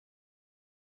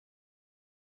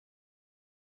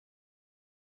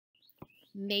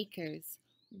Makers: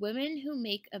 Women Who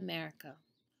Make America.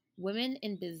 Women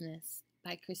in Business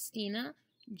by Christina,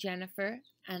 Jennifer,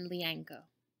 and Lianka.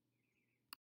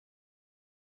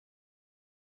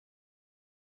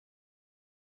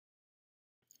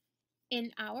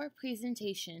 In our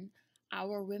presentation,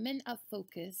 our women of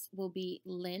focus will be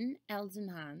Lynn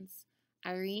Elsenhans,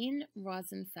 Irene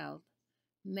Rosenfeld,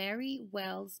 Mary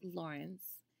Wells Lawrence,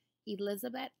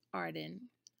 Elizabeth Arden,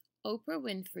 Oprah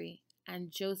Winfrey,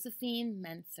 and Josephine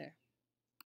Menser.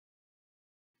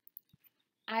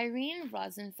 Irene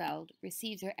Rosenfeld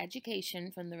received her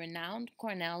education from the renowned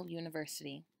Cornell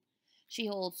University. She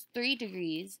holds 3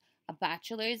 degrees: a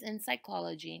bachelor's in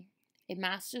psychology, a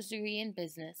master's degree in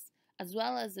business, as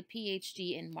well as a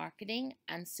PhD in marketing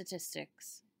and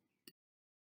statistics.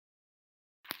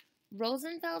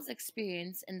 Rosenfeld's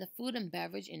experience in the food and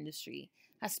beverage industry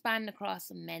has spanned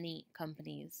across many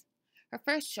companies. Her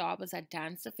first job was at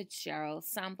Dancer Fitzgerald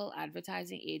Sample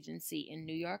Advertising Agency in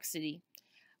New York City,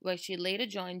 where she later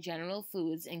joined General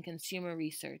Foods in consumer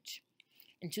research.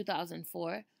 In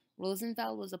 2004,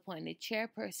 Rosenfeld was appointed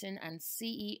chairperson and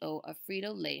CEO of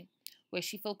Frito-Lay, where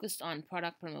she focused on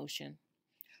product promotion.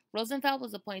 Rosenfeld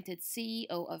was appointed CEO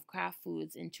of Kraft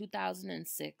Foods in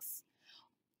 2006.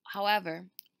 However,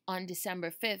 on December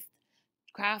 5th,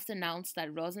 Kraft announced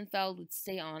that Rosenfeld would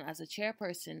stay on as a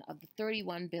chairperson of the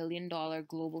 $31 billion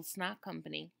global snack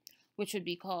company, which would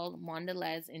be called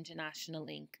Mondelez International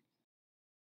Inc.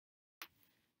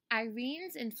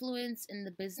 Irene's influence in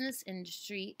the business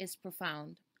industry is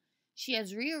profound. She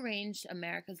has rearranged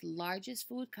America's largest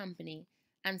food company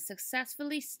and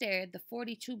successfully steered the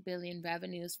 $42 billion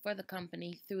revenues for the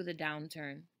company through the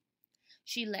downturn.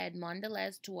 She led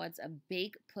Mondelez towards a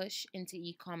big push into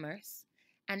e-commerce,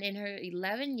 and in her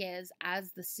 11 years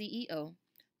as the CEO,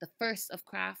 the first of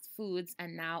Kraft Foods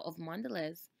and now of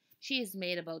Mondelez, she has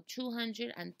made about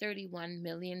 $231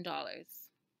 million.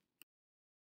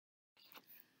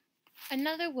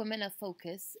 Another woman of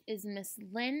focus is Miss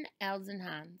Lynn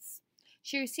Elsenhans.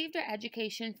 She received her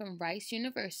education from Rice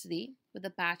University with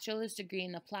a bachelor's degree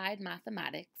in applied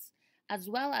mathematics, as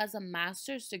well as a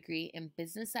master's degree in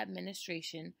business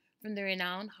administration from the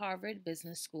renowned Harvard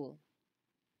Business School.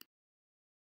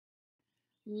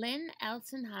 Lynn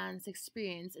Elsenhans'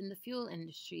 experience in the fuel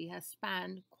industry has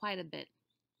spanned quite a bit.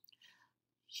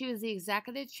 She was the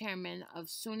executive chairman of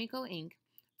Sunico Inc.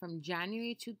 from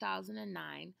January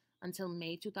 2009 until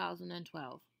May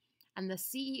 2012, and the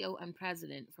CEO and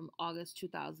president from August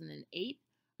 2008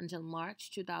 until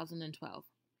March 2012.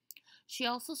 She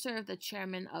also served as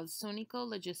chairman of Sonico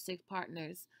Logistic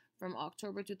Partners from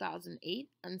October 2008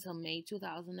 until May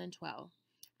 2012,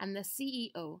 and the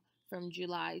CEO from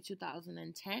July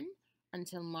 2010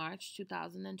 until March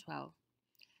 2012.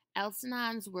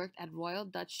 Elsenhans worked at Royal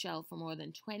Dutch Shell for more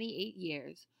than 28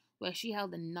 years, where she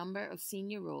held a number of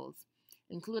senior roles,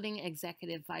 including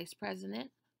Executive Vice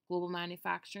President, Global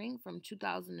Manufacturing from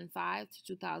 2005 to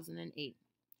 2008.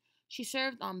 She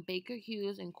served on Baker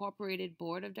Hughes Incorporated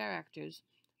Board of Directors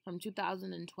from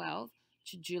 2012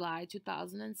 to July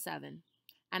 2007,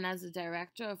 and as the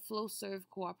Director of Flowserve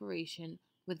Corporation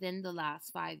within the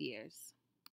last 5 years.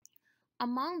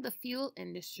 Among the fuel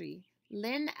industry,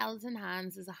 Lynn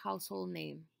Elsenhans is a household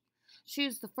name. She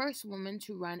was the first woman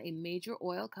to run a major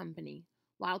oil company,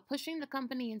 while pushing the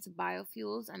company into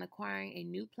biofuels and acquiring a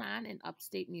new plant in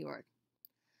upstate New York.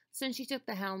 Since she took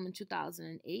the helm in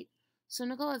 2008,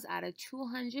 Sunoco has added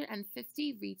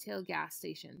 250 retail gas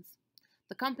stations.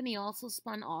 The company also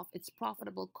spun off its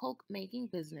profitable coke-making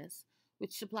business,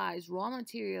 which supplies raw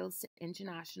materials to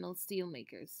international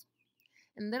steelmakers.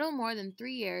 In little more than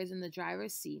 3 years in the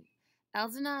driver's seat,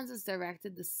 Elsenhans has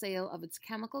directed the sale of its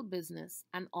chemical business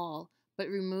and all but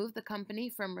removed the company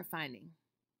from refining.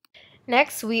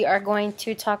 Next, we are going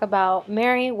to talk about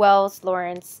Mary Wells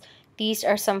Lawrence. These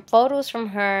are some photos from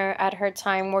her at her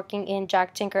time working in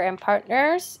Jack Tinker and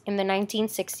Partners in the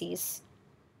 1960s.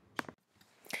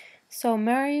 So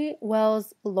Mary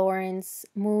Wells Lawrence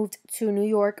moved to New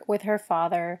York with her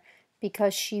father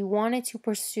because she wanted to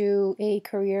pursue a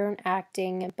career in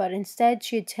acting, but instead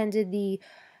she attended the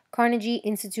Carnegie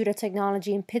Institute of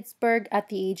Technology in Pittsburgh at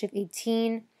the age of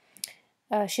 18.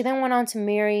 She then went on to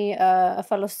marry a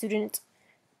fellow student,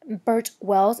 Bert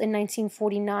Wells, in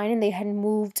 1949, and they had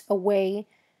moved away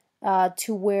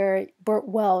to where Bert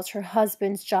Wells, her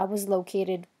husband's job, was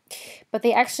located. But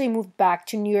they actually moved back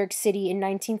to New York City in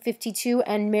 1952,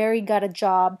 and Mary got a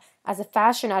job as a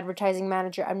fashion advertising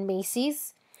manager at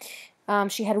Macy's.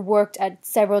 She had worked at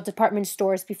several department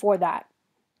stores before that.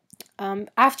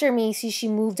 After Macy's, she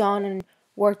moved on and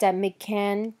worked at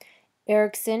McCann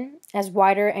Erickson as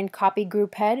writer and copy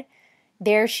group head.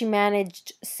 There, she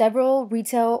managed several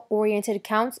retail-oriented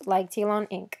accounts like Talon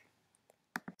Inc.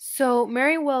 So,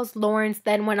 Mary Wells Lawrence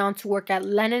then went on to work at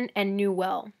Lennon and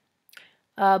Newell,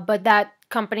 but that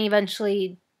company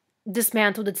eventually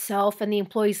dismantled itself and the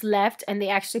employees left, and they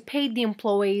actually paid the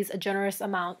employees a generous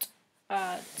amount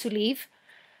to leave.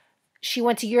 She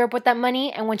went to Europe with that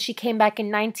money, and when she came back in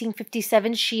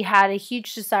 1957, she had a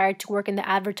huge desire to work in the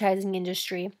advertising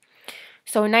industry.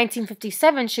 So in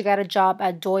 1957, she got a job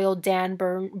at Doyle Dan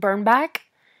Bernbach.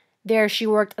 There, she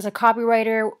worked as a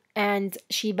copywriter, and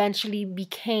she eventually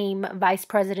became Vice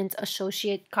President's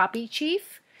Associate Copy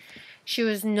Chief. She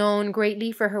was known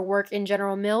greatly for her work in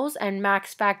General Mills and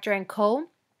Max Factor and Co.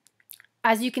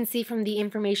 As you can see from the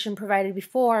information provided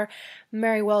before,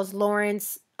 Mary Wells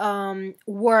Lawrence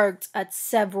worked at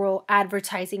several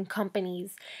advertising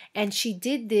companies, and she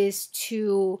did this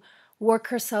to work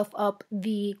herself up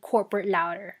the corporate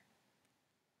ladder.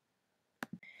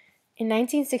 In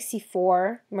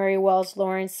 1964, Mary Wells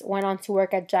Lawrence went on to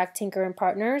work at Jack Tinker and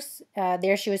Partners.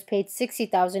 There, she was paid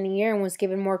 $60,000 a year and was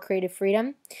given more creative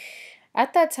freedom.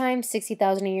 At that time,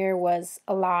 $60,000 a year was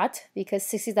a lot, because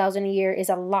 $60,000 a year is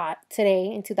a lot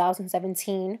today in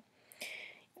 2017.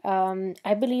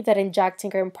 I believe that in Jack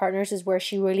Tinker and Partners is where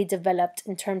she really developed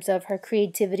in terms of her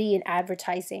creativity in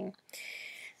advertising.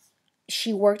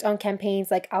 She worked on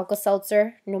campaigns like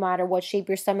Alka-Seltzer, No Matter What Shape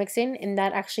Your Stomach's In, and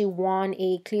that actually won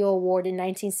a Clio Award in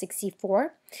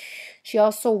 1964. She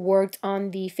also worked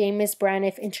on the famous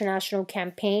Braniff International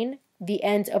campaign, The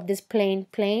End of This Plain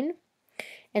Plane.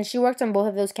 And she worked on both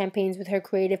of those campaigns with her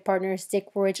creative partners, Dick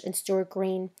Rich and Stuart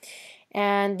Green.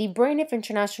 And the Braniff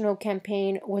International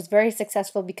campaign was very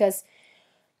successful because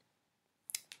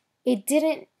it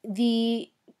didn't,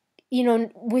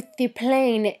 with the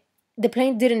plane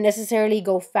didn't necessarily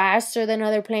go faster than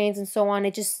other planes and so on.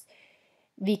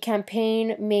 The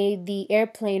campaign made the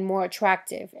airplane more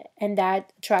attractive, and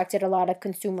that attracted a lot of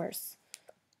consumers.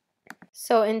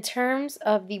 So in terms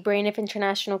of the Braniff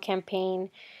International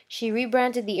campaign, she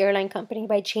rebranded the airline company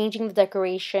by changing the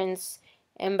decorations,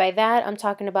 and by that I'm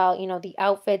talking about, the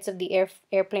outfits of the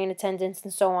airplane attendants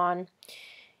and so on.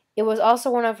 It was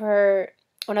also one of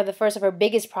the first of her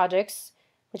biggest projects,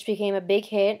 which became a big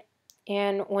hit.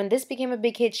 And when this became a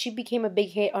big hit, she became a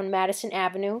big hit on Madison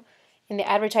Avenue in the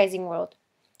advertising world.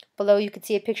 Below you could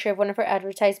see a picture of one of her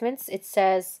advertisements. It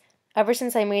says, "Ever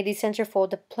since I made the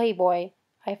centerfold of Playboy,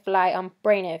 I fly on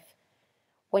Braniff.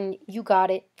 When you got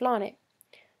it, flaunt it."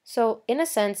 So, in a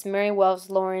sense, Mary Wells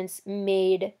Lawrence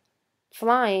made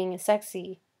flying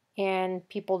sexy, and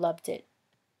people loved it.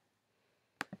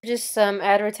 Just some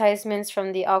advertisements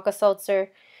from the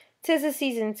Alka-Seltzer. "'Tis the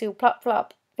season to plop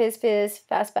flop, fizz fizz,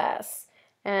 fast fast,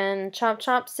 and chomp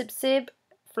chomp, sip sip,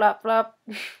 flop flop,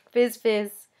 fizz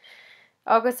fizz.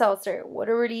 Alka-Seltzer, what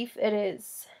a relief it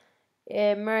is."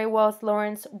 Mary Wells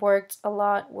Lawrence worked a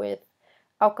lot with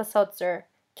Alka-Seltzer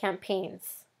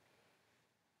campaigns.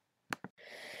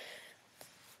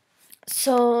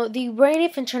 So the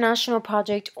Braniff International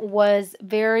project was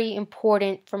very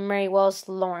important for Mary Wells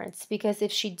Lawrence, because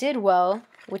if she did well,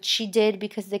 which she did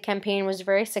because the campaign was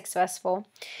very successful,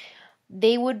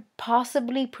 they would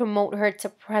possibly promote her to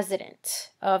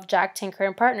president of Jack Tinker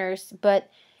and Partners, but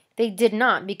they did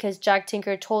not, because Jack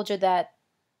Tinker told her that,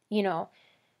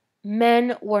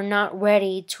 men were not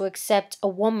ready to accept a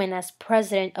woman as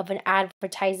president of an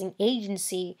advertising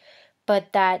agency,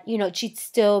 but that, she'd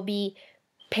still be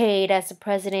paid as a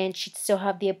president, she'd still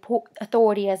have the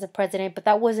authority as a president, but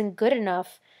that wasn't good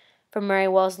enough for Mary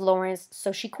Wells Lawrence,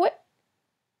 so she quit.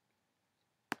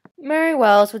 Mary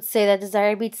Wells would say that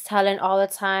desire beats talent all the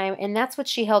time, and that's what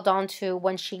she held on to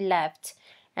when she left,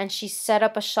 and she set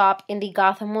up a shop in the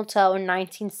Gotham Hotel in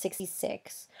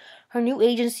 1966. Her new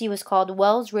agency was called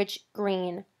Wells Rich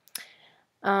Green.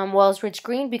 Wells Rich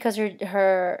Green because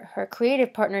her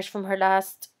creative partners from her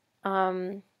last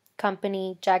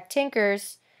company, Jack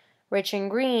Tinker's, Rich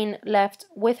and Green, left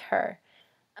with her.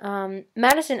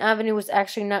 Madison Avenue was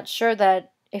actually not sure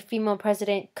that a female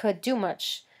president could do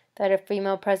much, that a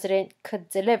female president could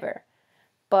deliver.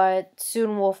 But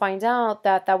soon we'll find out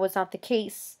that that was not the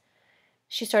case.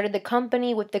 She started the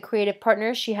company with the creative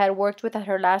partners she had worked with at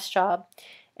her last job,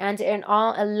 and in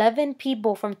all, 11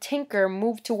 people from Tinker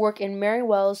moved to work in Mary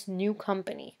Wells' new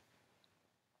company.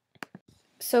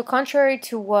 So contrary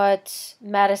to what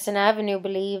Madison Avenue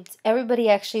believed, everybody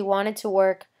actually wanted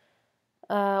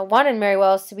Mary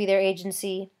Wells to be their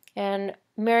agency, and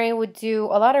Mary would do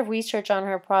a lot of research on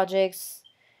her projects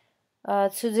to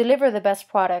deliver the best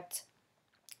product.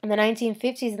 In the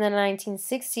 1950s and the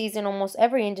 1960s, in almost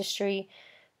every industry,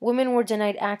 women were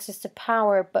denied access to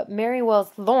power, but Mary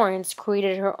Wells Lawrence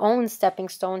created her own stepping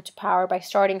stone to power by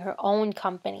starting her own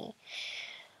company.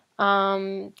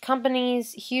 Huge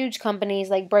companies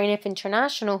like Braniff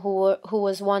International, who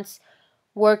was once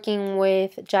working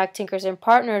with Jack Tinkers and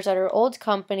Partners at her old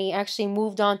company, actually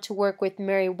moved on to work with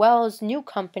Mary Wells' new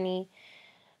company,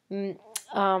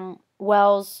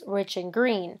 Wells, Rich and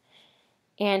Green.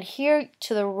 And here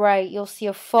to the right, you'll see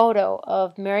a photo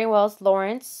of Mary Wells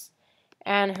Lawrence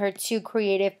and her two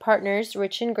creative partners,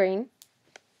 Rich and Green,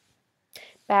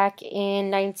 back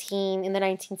in the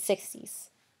 1960s.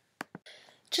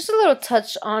 Just a little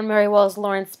touch on Mary Wells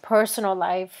Lawrence's personal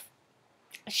life.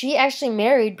 She actually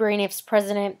married Braniff's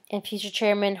president and future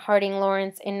chairman Harding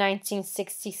Lawrence in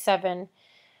 1967.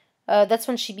 That's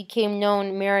when she became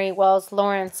known Mary Wells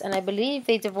Lawrence, and I believe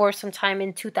they divorced sometime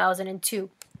in 2002.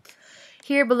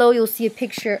 Here below you'll see a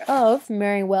picture of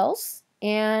Mary Wells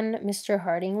and Mr.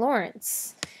 Harding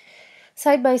Lawrence,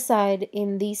 side by side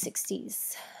in the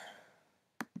 60s.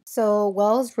 So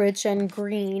Wells, Rich, and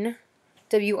Green,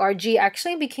 WRG,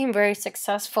 actually became very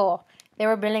successful. They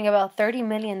were billing about $30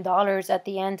 million at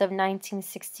the end of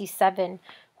 1967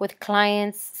 with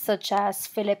clients such as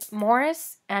Philip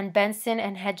Morris and Benson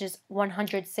and Hedges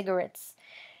 100 Cigarettes.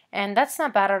 And that's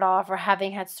not bad at all for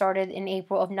having had started in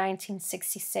April of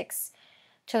 1966.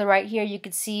 To the right here, you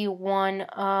could see one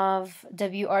of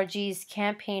WRG's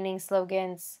campaigning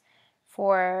slogans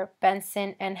for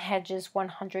Benson and Hedges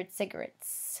 100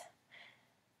 Cigarettes.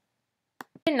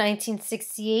 In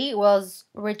 1968, Wells,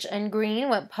 Rich and Green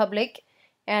went public,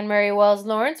 and Mary Wells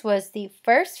Lawrence was the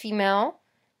first female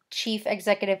chief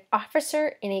executive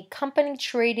officer in a company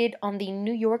traded on the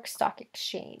New York Stock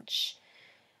Exchange.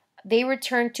 They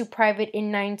returned to private in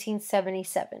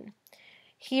 1977.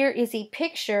 Here is a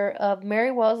picture of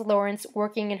Mary Wells Lawrence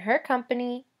working in her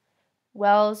company,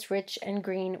 Wells, Rich and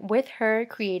Green, with her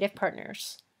creative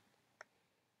partners.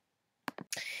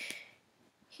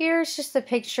 Here's just a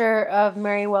picture of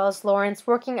Mary Wells Lawrence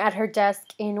working at her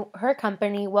desk in her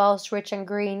company, Wells, Rich and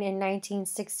Green, in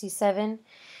 1967.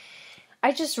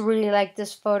 I just really like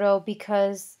this photo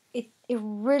because it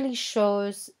really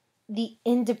shows the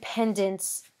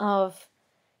independence of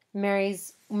Mary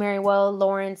Wells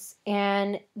Lawrence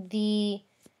and the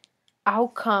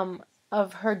outcome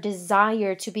of her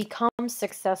desire to become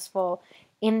successful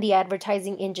in the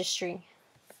advertising industry.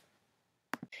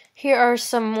 Here are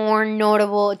some more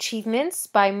notable achievements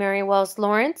by Mary Wells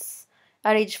Lawrence.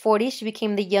 At age 40, she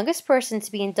became the youngest person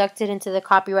to be inducted into the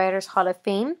Copywriters Hall of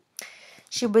Fame.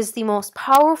 She was the most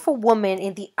powerful woman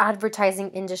in the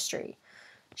advertising industry.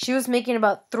 She was making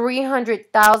about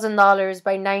 $300,000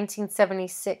 by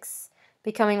 1976,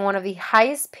 becoming one of the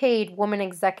highest paid women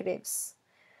executives.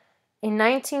 In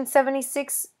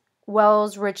 1976,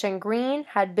 Wells, Rich and Green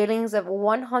had billings of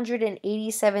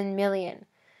 $187 million,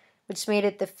 which made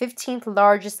it the 15th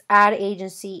largest ad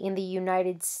agency in the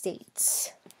United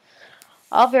States.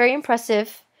 All very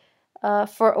impressive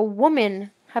for a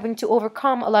woman having to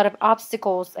overcome a lot of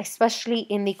obstacles, especially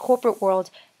in the corporate world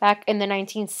back in the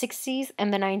 1960s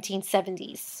and the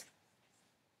 1970s.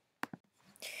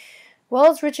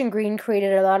 Wells, Rich and Green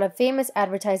created a lot of famous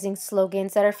advertising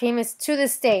slogans that are famous to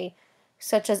this day,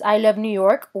 such as I Love New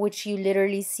York, which you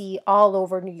literally see all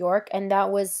over New York, and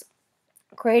that was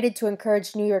created to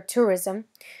encourage New York tourism.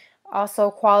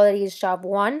 Also, Quality is Job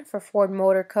One for Ford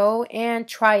Motor Co. and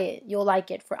Try It, You'll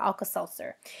Like It for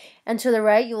Alka-Seltzer. And to the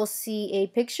right, you will see a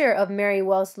picture of Mary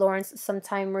Wells Lawrence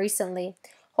sometime recently,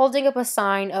 holding up a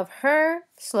sign of her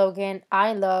slogan,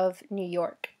 I Love New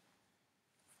York.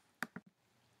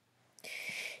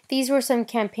 These were some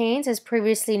campaigns, as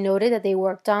previously noted, that they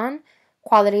worked on.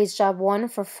 Quality is Job One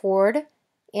for Ford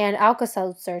and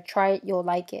Alka-Seltzer, Try It, You'll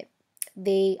Like It.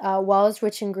 Wells,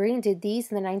 Rich and Green did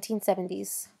these in the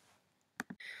 1970s.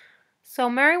 So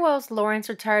Mary Wells Lawrence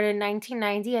retired in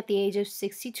 1990 at the age of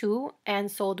 62 and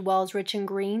sold Wells, Rich and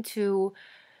Green to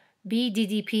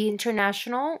BDDP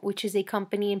International, which is a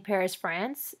company in Paris,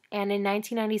 France. And in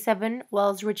 1997,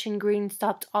 Wells, Rich and Green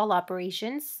stopped all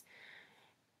operations.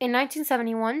 In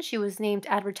 1971, she was named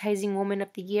Advertising Woman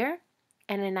of the Year.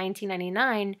 And in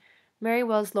 1999, Mary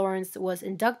Wells Lawrence was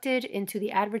inducted into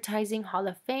the Advertising Hall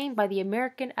of Fame by the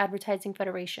American Advertising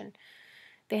Federation.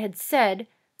 They had said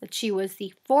that she was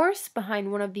the force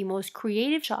behind one of the most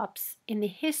creative shops in the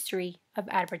history of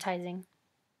advertising.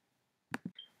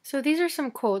 So these are some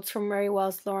quotes from Mary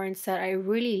Wells Lawrence that I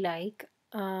really like.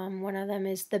 One of them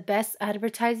is, the best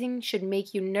advertising should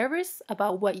make you nervous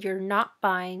about what you're not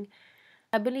buying.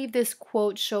 I believe this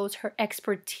quote shows her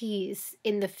expertise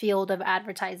in the field of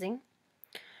advertising.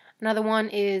 Another one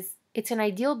is, it's an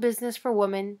ideal business for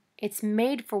women. It's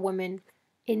made for women.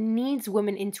 It needs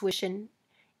women intuition.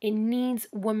 It needs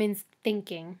women's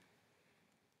thinking.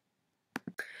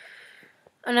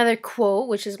 Another quote,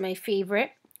 which is my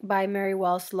favorite, by Mary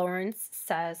Wells Lawrence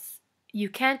says, "You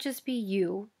can't just be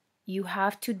you. You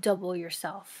have to double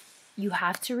yourself. You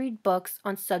have to read books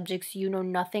on subjects you know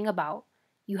nothing about.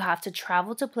 You have to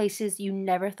travel to places you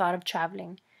never thought of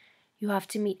traveling. You have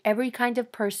to meet every kind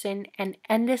of person and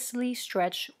endlessly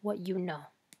stretch what you know."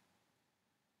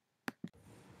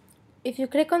 If you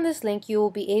click on this link, you will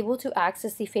be able to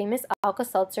access the famous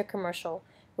Alka-Seltzer commercial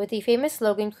with the famous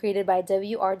slogan created by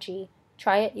WRG,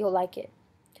 "Try it, you'll like it."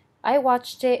 I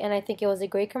watched it and I think it was a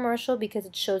great commercial because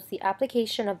it shows the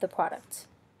application of the product.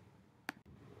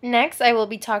 Next, I will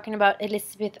be talking about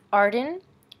Elizabeth Arden,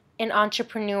 an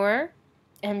entrepreneur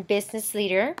and business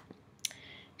leader.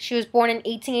 She was born in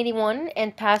 1881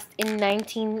 and passed in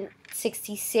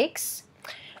 1966.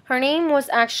 Her name was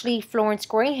actually Florence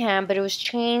Graham, but it was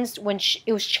changed when she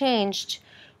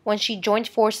joined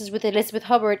forces with Elizabeth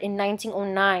Hubbard in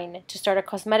 1909 to start a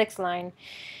cosmetics line.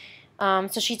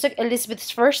 So she took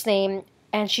Elizabeth's first name,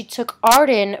 and she took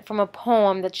Arden from a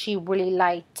poem that she really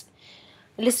liked.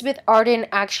 Elizabeth Arden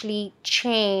actually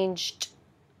changed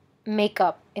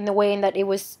makeup in the way in that it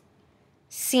was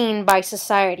seen by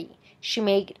society. She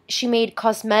made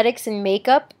cosmetics and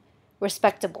makeup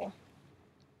respectable.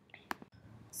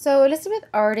 So Elizabeth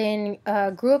Arden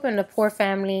grew up in a poor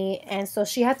family, and so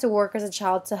she had to work as a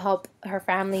child to help her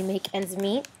family make ends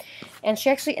meet. And she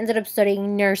actually ended up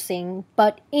studying nursing.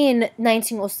 But in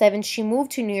 1907, she moved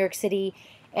to New York City,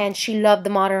 and she loved the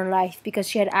modern life because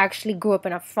she had actually grew up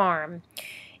in a farm.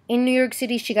 In New York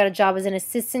City, she got a job as an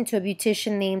assistant to a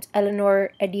beautician named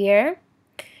Eleanor Edier.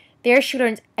 There, she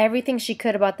learned everything she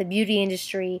could about the beauty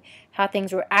industry, how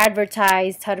things were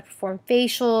advertised, how to perform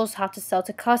facials, how to sell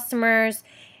to customers,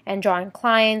 and drawing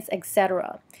clients,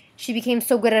 etc. She became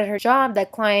so good at her job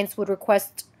that clients would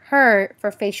request her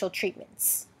for facial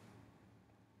treatments.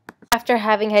 After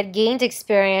having had gained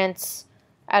experience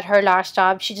at her last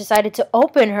job, she decided to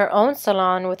open her own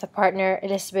salon with a partner,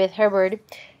 Elizabeth Hubbard,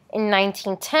 in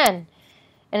 1910.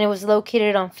 And it was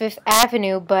located on Fifth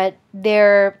Avenue, but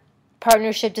their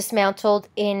partnership dismantled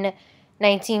in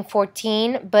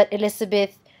 1914, but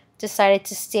Elizabeth decided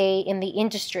to stay in the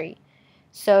industry.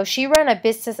 So she ran a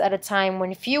business at a time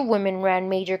when few women ran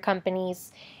major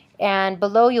companies, and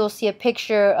below you'll see a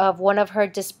picture of one of her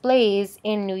displays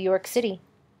in New York City.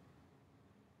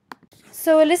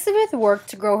 So Elizabeth worked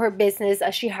to grow her business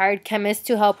as she hired chemists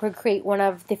to help her create one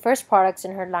of the first products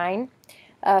in her line,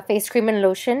 face cream and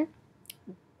lotion.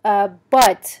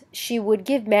 But she would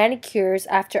give manicures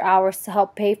after hours to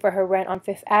help pay for her rent on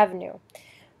Fifth Avenue.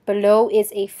 Below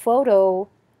is a photo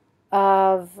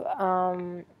of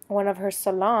one of her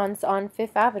salons on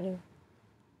Fifth Avenue.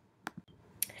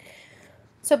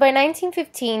 So by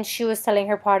 1915, she was selling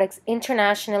her products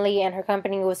internationally and her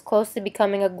company was close to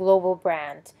becoming a global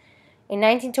brand. In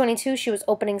 1922, she was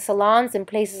opening salons in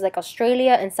places like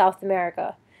Australia and South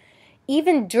America.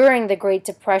 Even during the Great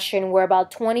Depression, where about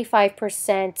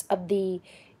 25% of the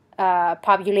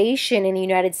population in the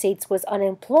United States was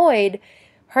unemployed,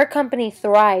 her company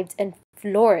thrived and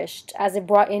flourished as it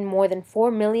brought in more than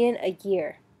 $4 million a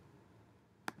year.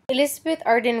 Elizabeth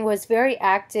Arden was very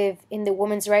active in the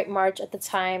Women's Right March at the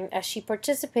time, as she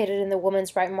participated in the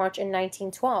Women's Right March in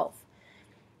 1912.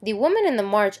 The women in the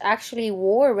march actually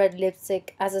wore red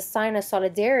lipstick as a sign of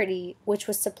solidarity, which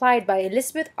was supplied by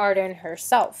Elizabeth Arden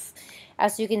herself.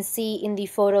 As you can see in the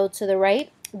photo to the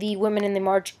right, the women in the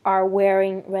march are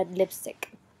wearing red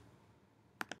lipstick.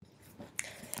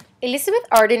 Elizabeth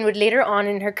Arden would later on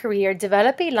in her career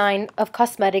develop a line of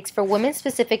cosmetics for women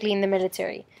specifically in the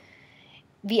military.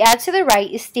 The ad to the right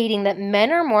is stating that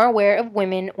men are more aware of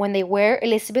women when they wear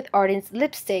Elizabeth Arden's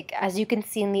lipstick. As you can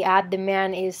see in the ad, the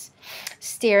man is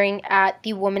staring at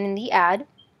the woman in the ad.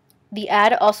 The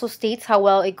ad also states how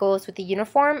well it goes with the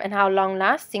uniform and how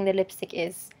long-lasting the lipstick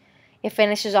is. It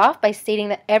finishes off by stating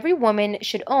that every woman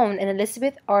should own an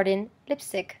Elizabeth Arden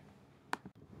lipstick.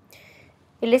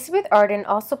 Elizabeth Arden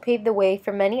also paved the way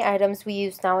for many items we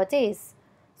use nowadays,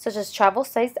 such as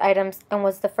travel-sized items, and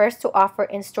was the first to offer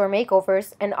in-store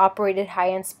makeovers and operated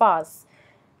high-end spas.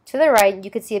 To the right,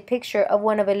 you can see a picture of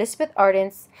one of Elizabeth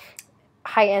Arden's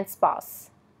high-end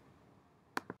spas.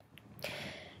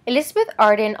 Elizabeth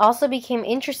Arden also became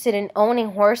interested in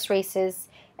owning horse races,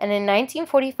 and in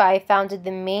 1945 founded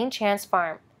the Maine Chance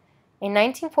Farm. In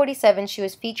 1947, she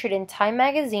was featured in Time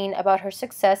magazine about her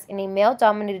success in a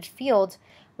male-dominated field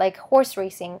like horse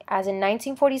racing, as in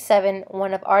 1947,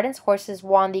 one of Arden's horses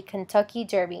won the Kentucky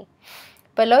Derby.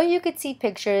 Below you could see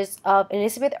pictures of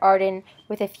Elizabeth Arden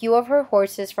with a few of her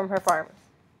horses from her farm.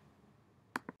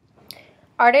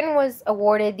 Arden was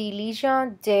awarded the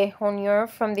Légion d'honneur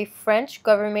from the French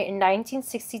government in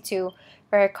 1962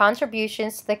 for her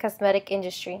contributions to the cosmetic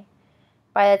industry.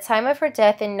 By the time of her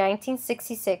death in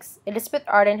 1966, Elizabeth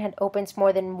Arden had opened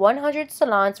more than 100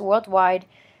 salons worldwide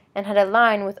and had a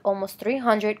line with almost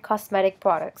 300 cosmetic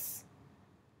products.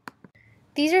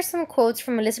 These are some quotes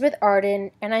from Elizabeth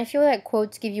Arden, and I feel that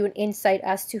quotes give you an insight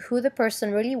as to who the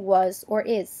person really was or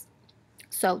is.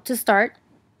 So, to start,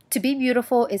 to be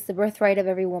beautiful is the birthright of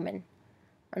every woman.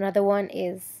 Another one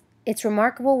is, it's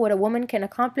remarkable what a woman can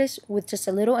accomplish with just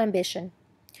a little ambition.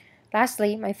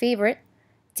 Lastly, my favorite,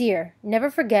 dear, never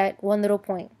forget one little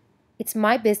point. It's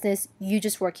my business, you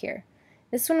just work here.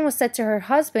 This one was said to her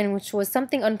husband, which was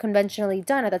something unconventionally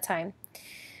done at the time.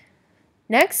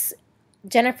 Next,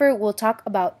 Jennifer will talk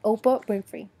about Oprah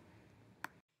Winfrey.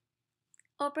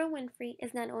 Oprah Winfrey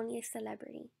is not only a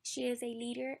celebrity, she is a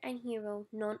leader and hero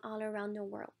known all around the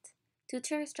world. Due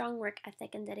to her strong work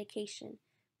ethic and dedication,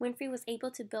 Winfrey was able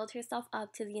to build herself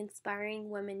up to the inspiring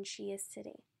woman she is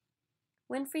today.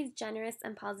 Winfrey's generous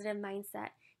and positive mindset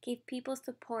gave people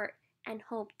support and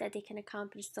hope that they can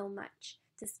accomplish so much,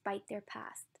 despite their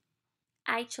past.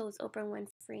 I chose Oprah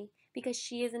Winfrey because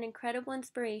she is an incredible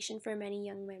inspiration for many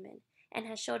young women and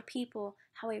has showed people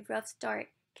how a rough start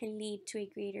can lead to a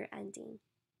greater ending.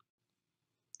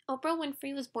 Oprah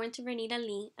Winfrey was born to Vernita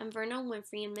Lee and Vernon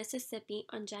Winfrey in Mississippi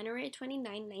on January 29,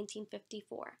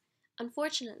 1954.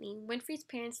 Unfortunately, Winfrey's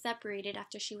parents separated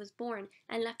after she was born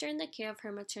and left her in the care of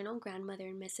her maternal grandmother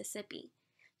in Mississippi.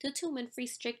 Due to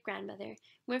Winfrey's strict grandmother,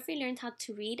 Winfrey learned how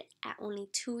to read at only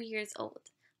 2 years old.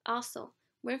 Also,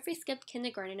 Winfrey skipped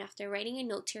kindergarten after writing a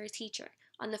note to her teacher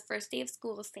on the first day of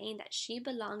school saying that she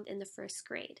belonged in the first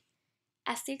grade.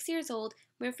 At 6 years old,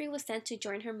 Winfrey was sent to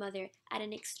join her mother at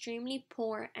an extremely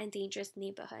poor and dangerous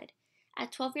neighborhood.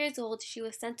 At 12 years old, she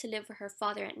was sent to live with her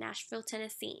father at Nashville,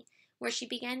 Tennessee, where she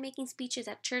began making speeches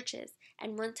at churches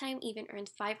and one time even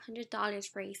earned $500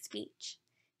 for a speech.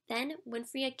 Then,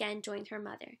 Winfrey again joined her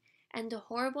mother, and the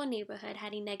horrible neighborhood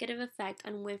had a negative effect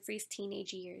on Winfrey's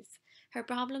teenage years. Her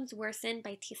problems worsened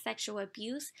by sexual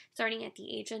abuse starting at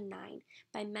the age of 9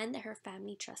 by men that her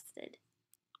family trusted.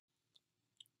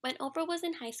 When Oprah was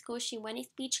in high school, she won a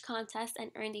speech contest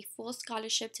and earned a full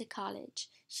scholarship to college.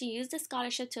 She used the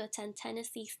scholarship to attend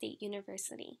Tennessee State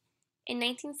University. In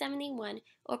 1971,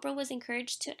 Oprah was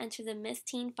encouraged to enter the Miss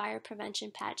Teen Fire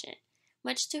Prevention pageant.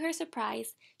 Much to her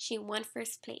surprise, she won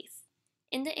first place.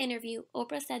 In the interview,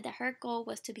 Oprah said that her goal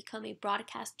was to become a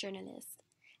broadcast journalist.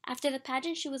 After the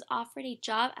pageant, she was offered a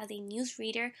job as a news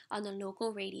reader on the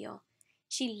local radio.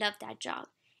 She loved that job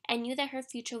and knew that her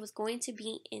future was going to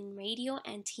be in radio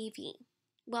and TV.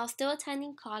 While still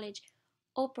attending college,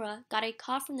 Oprah got a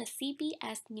call from the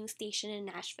CBS news station in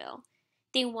Nashville.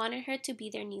 They wanted her to be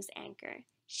their news anchor.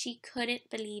 She couldn't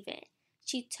believe it.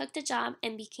 She took the job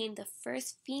and became the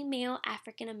first female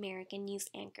African American news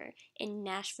anchor in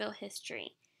Nashville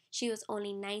history. She was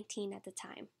only 19 at the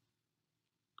time.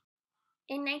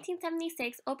 In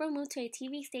 1976, Oprah moved to a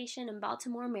TV station in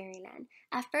Baltimore, Maryland.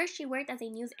 At first, she worked as a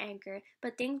news anchor,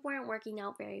 but things weren't working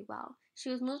out very well. She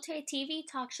was moved to a TV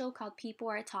talk show called People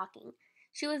Are Talking.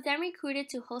 She was then recruited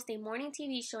to host a morning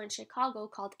TV show in Chicago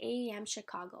called AM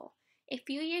Chicago. A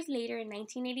few years later, in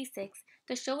 1986,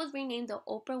 the show was renamed The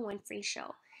Oprah Winfrey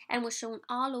Show and was shown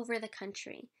all over the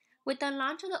country. With the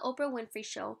launch of The Oprah Winfrey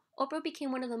Show, Oprah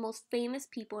became one of the most famous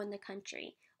people in the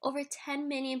country. Over 10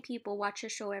 million people watch her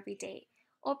show every day.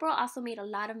 Oprah also made a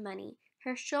lot of money.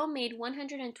 Her show made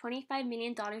 $125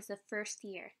 million the first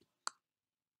year.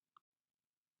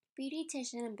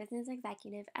 Beautician and business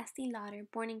executive Estee Lauder,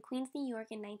 born in Queens, New York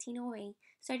in 1908,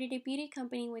 started a beauty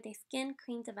company with a skin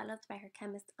cream developed by her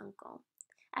chemist uncle.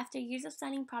 After years of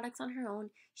selling products on her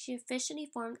own, she officially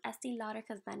formed Estee Lauder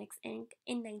Cosmetics Inc.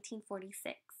 in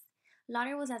 1946.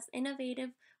 Lauder was as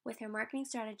innovative with her marketing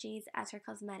strategies as her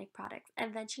cosmetic products,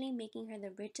 eventually making her the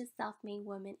richest self-made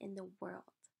woman in the world.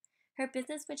 Her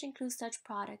business, which includes such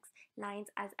products lines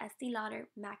as Estee Lauder,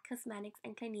 MAC Cosmetics,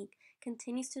 and Clinique,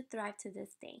 continues to thrive to this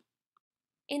day.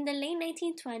 In the late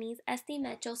 1920s, Estee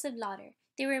met Joseph Lauder.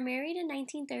 They were married in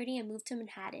 1930 and moved to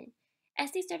Manhattan.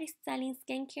 Estee started selling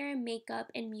skincare and makeup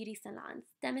in beauty salons,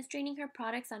 demonstrating her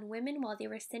products on women while they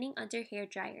were sitting under hair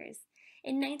dryers.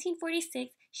 In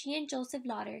 1946, she and Joseph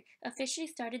Lauder officially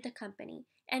started the company,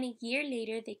 and a year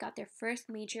later they got their first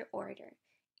major order,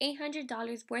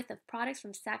 $800 worth of products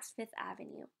from Saks Fifth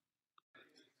Avenue.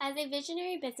 As a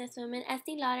visionary businesswoman,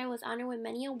 Estee Lauder was honored with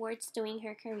many awards during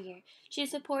her career. She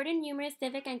supported numerous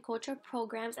civic and cultural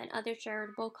programs and other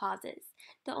charitable causes.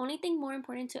 The only thing more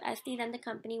important to Estee than the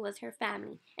company was her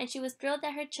family, and she was thrilled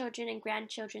that her children and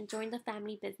grandchildren joined the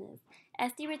family business.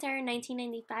 Estee retired in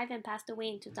 1995 and passed away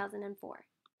in 2004.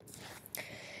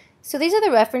 So these are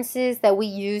the references that we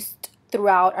used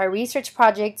throughout our research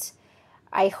project.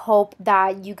 I hope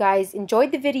that you guys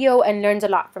enjoyed the video and learned a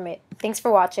lot from it. Thanks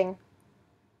for watching.